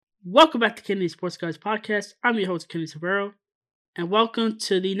Welcome back to Kennedy Sports Guys Podcast. I'm your host, Kenny Severo, and welcome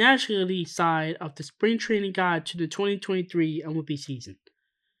to the National League side of the Spring Training Guide to the 2023 MLB season.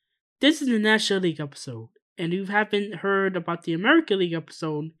 This is the National League episode, and if you haven't heard about the American League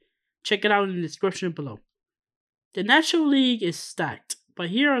episode, check it out in the description below. The National League is stacked, but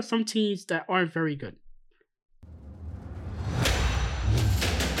here are some teams that aren't very good.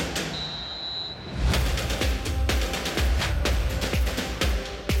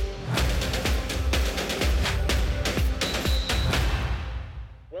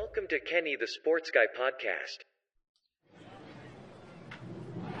 Welcome to Kenny the Sports Guy Podcast.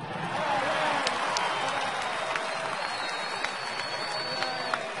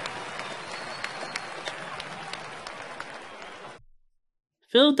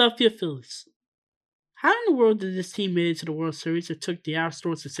 Philadelphia Phillies. How in the world did this team make it to the World Series that took the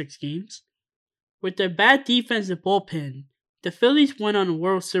Astros to 6 games? With their bad defense and bullpen, the Phillies went on a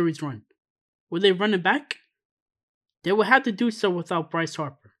World Series run. Were they running back? They would have to do so without Bryce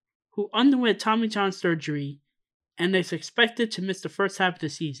Harper, who underwent Tommy John surgery and is expected to miss the first half of the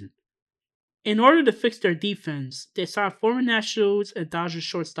season. In order to fix their defense, they signed former Nationals and Dodgers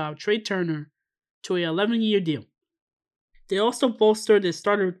shortstop Trey Turner to an 11-year deal. They also bolstered their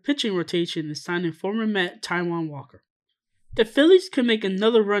starter pitching rotation and signing former Met Taijuan Walker. The Phillies could make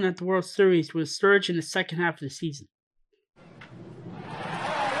another run at the World Series with a surge in the second half of the season.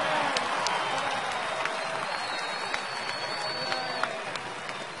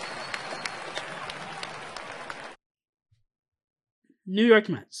 New York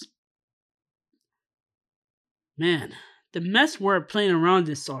Mets. Man, the Mets weren't playing around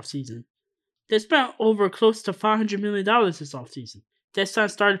this offseason. They spent over close to $500 million this offseason. They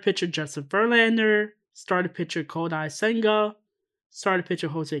signed starter pitcher Justin Verlander, starter pitcher Kodai Senga, starter pitcher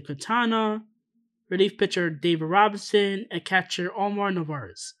Jose Quintana, relief pitcher David Robinson, and catcher Omar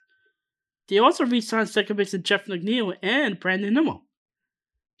Narvaez. They also re-signed second baseman Jeff McNeil and Brandon Nimmo.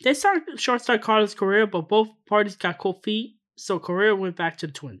 They signed shortstop Carlos Correa, but both parties got cold feet, so Correa went back to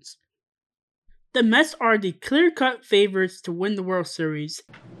the Twins. The Mets are the clear-cut favorites to win the World Series.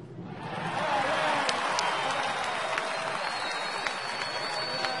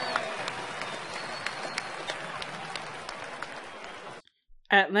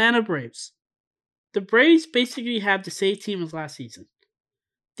 Atlanta Braves. The Braves basically have the same team as last season.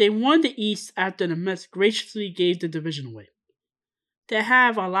 They won the East after the Mets graciously gave the division away. They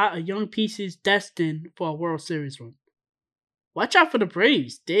have a lot of young pieces destined for a World Series run. Watch out for the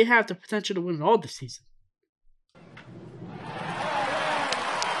Braves. They have the potential to win it all this season.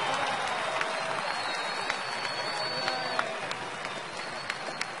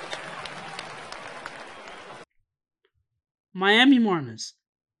 Miami Marlins.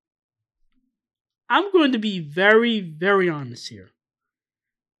 I'm going to be very honest here.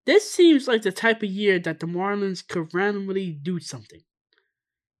 This seems like the type of year that the Marlins could randomly do something.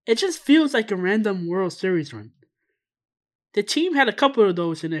 It just feels like a random World Series run. The team had a couple of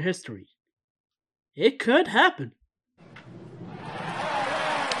those in their history. It could happen.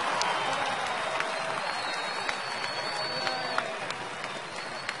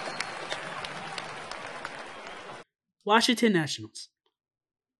 Washington Nationals.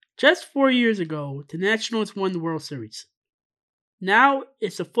 Just 4 years ago, the Nationals won the World Series. Now,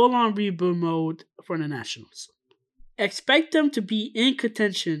 it's a full-on rebuild mode for the Nationals. Expect them to be in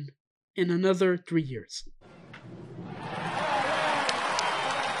contention in another 3 years.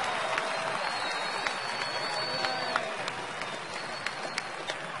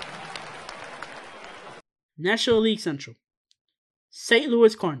 National League Central. St.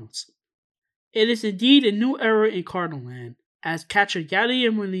 Louis Cardinals. It is indeed a new era in Cardinal land, as catcher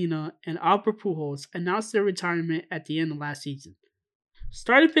Yadier Molina and Albert Pujols announced their retirement at the end of last season.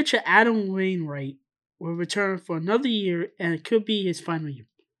 Starting pitcher Adam Wainwright will return for another year, and it could be his final year.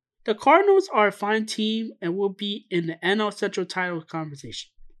 The Cardinals are a fine team and will be in the NL Central title conversation.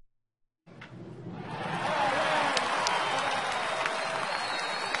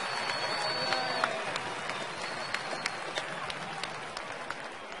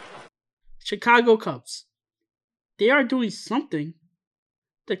 Chicago Cubs. They are doing something.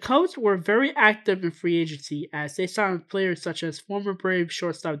 The Cubs were very active in free agency as they signed players such as former Brave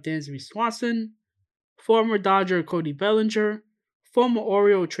shortstop Dansby Swanson, former Dodger Cody Bellinger, former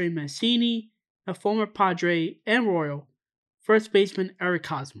Oriole Trey Mancini, and former Padre and Royal first baseman Eric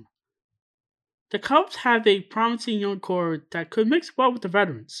Hosmer. The Cubs have a promising young core that could mix well with the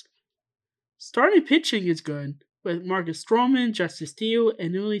veterans. Starting pitching is good, with Marcus Stroman, Justice Steele,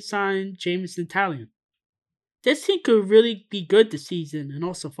 and newly signed Jameson Taillon. This team could really be good this season and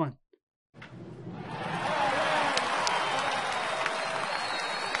also fun.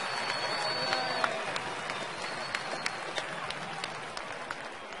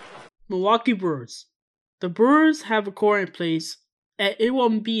 Milwaukee Brewers. The Brewers have a core in place, and it will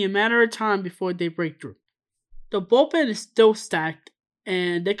be a matter of time before they break through. The bullpen is still stacked,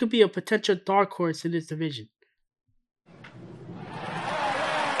 and they could be a potential dark horse in this division.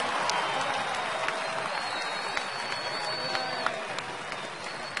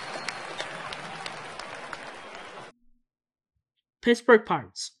 Pittsburgh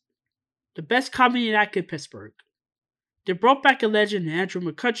Pirates. The best comedy act in Pittsburgh. They brought back a legend in Andrew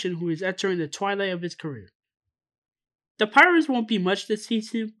McCutchen, who is entering the twilight of his career. The Pirates won't be much this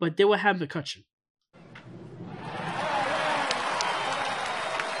season, but they will have McCutchen.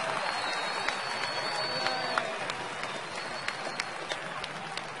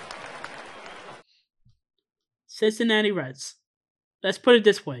 Cincinnati Reds. Let's put it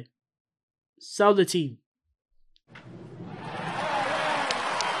this way. Sell the team.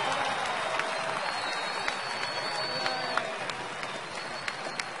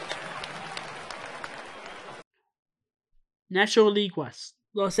 National League West.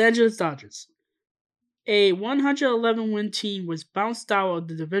 Los Angeles Dodgers. A 111-win team was bounced out of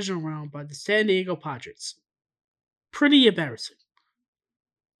the divisional round by the San Diego Padres. Pretty embarrassing.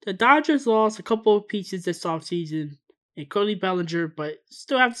 The Dodgers lost a couple of pieces this offseason in Cody Bellinger, but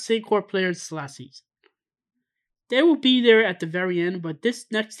still have the same core players as last season. They will be there at the very end, but this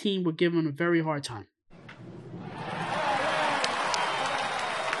next team will give them a very hard time.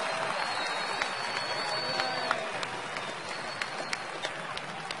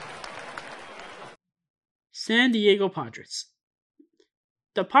 San Diego Padres.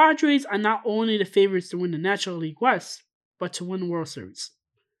 The Padres are not only the favorites to win the National League West, but to win the World Series.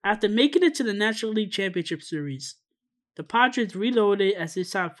 After making it to the National League Championship Series, the Padres reloaded as they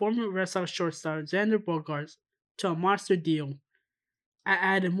signed former Red Sox shortstop Xander Bogaerts to a monster deal and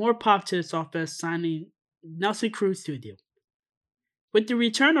added more pop to this offense, signing Nelson Cruz to a deal. With the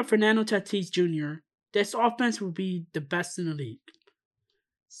return of Fernando Tatis Jr., this offense will be the best in the league.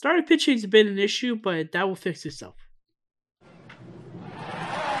 Starting pitching has been an issue, but that will fix itself.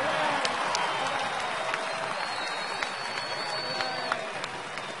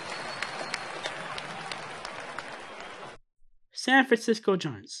 San Francisco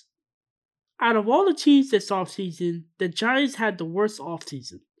Giants. Out of all the teams this offseason, the Giants had the worst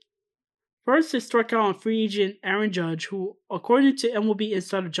offseason. First, they struck out on free agent Aaron Judge, who, according to MLB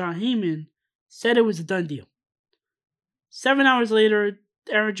insider John Heyman, said it was a done deal. 7 hours later,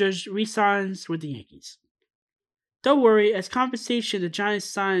 Aaron Judge re-signs with the Yankees. Don't worry, as compensation, the Giants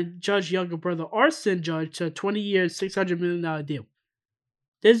signed Judge's younger brother Arson Judge to a 20-year, $600 million deal.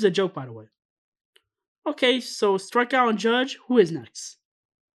 This is a joke, by the way. Okay, so struck out on Judge, who is next?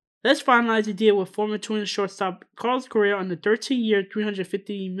 Let's finalize the deal with former Twins shortstop Carlos Correa on the 13-year,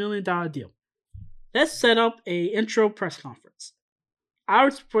 $350 million deal. Let's set up an intro press conference.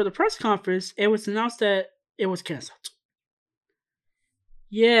 Hours before the press conference, it was announced that it was canceled.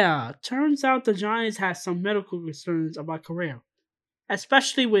 Yeah, turns out the Giants had some medical concerns about Correa,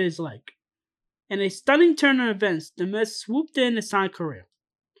 especially with his leg. In a stunning turn of events, the Mets swooped in and signed Correa.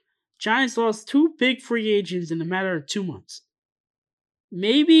 Giants lost 2 big free agents in a matter of 2 months.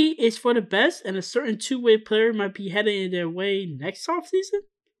 Maybe it's for the best and a certain two-way player might be heading their way next offseason?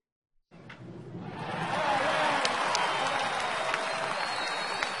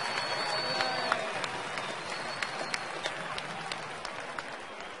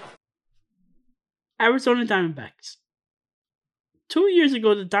 Arizona Diamondbacks. 2 years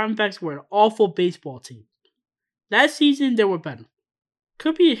ago, the Diamondbacks were an awful baseball team. Last season, they were better.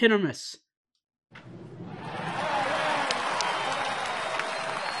 Could be a hit or miss.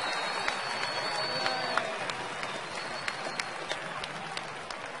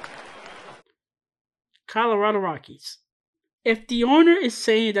 Colorado Rockies. If the owner is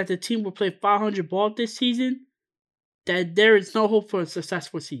saying that the team will play 500 ball this season, then there is no hope for a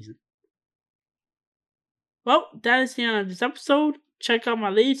successful season. Well, that is the end of this episode. Check out my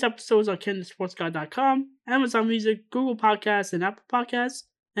latest episodes on KennyTheSportsGuy.com, Amazon Music, Google Podcasts, and Apple Podcasts,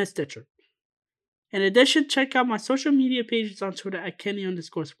 and Stitcher. In addition, check out my social media pages on Twitter at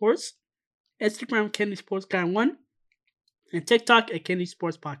Kenny_sports, Instagram KennySportsGuy1, and TikTok at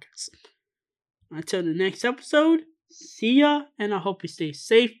KennySportsPodcast. Until the next episode, see ya, and I hope you stay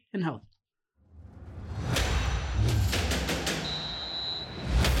safe and healthy.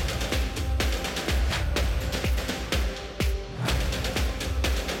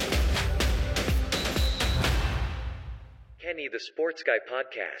 Kenny the Sports Guy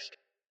Podcast.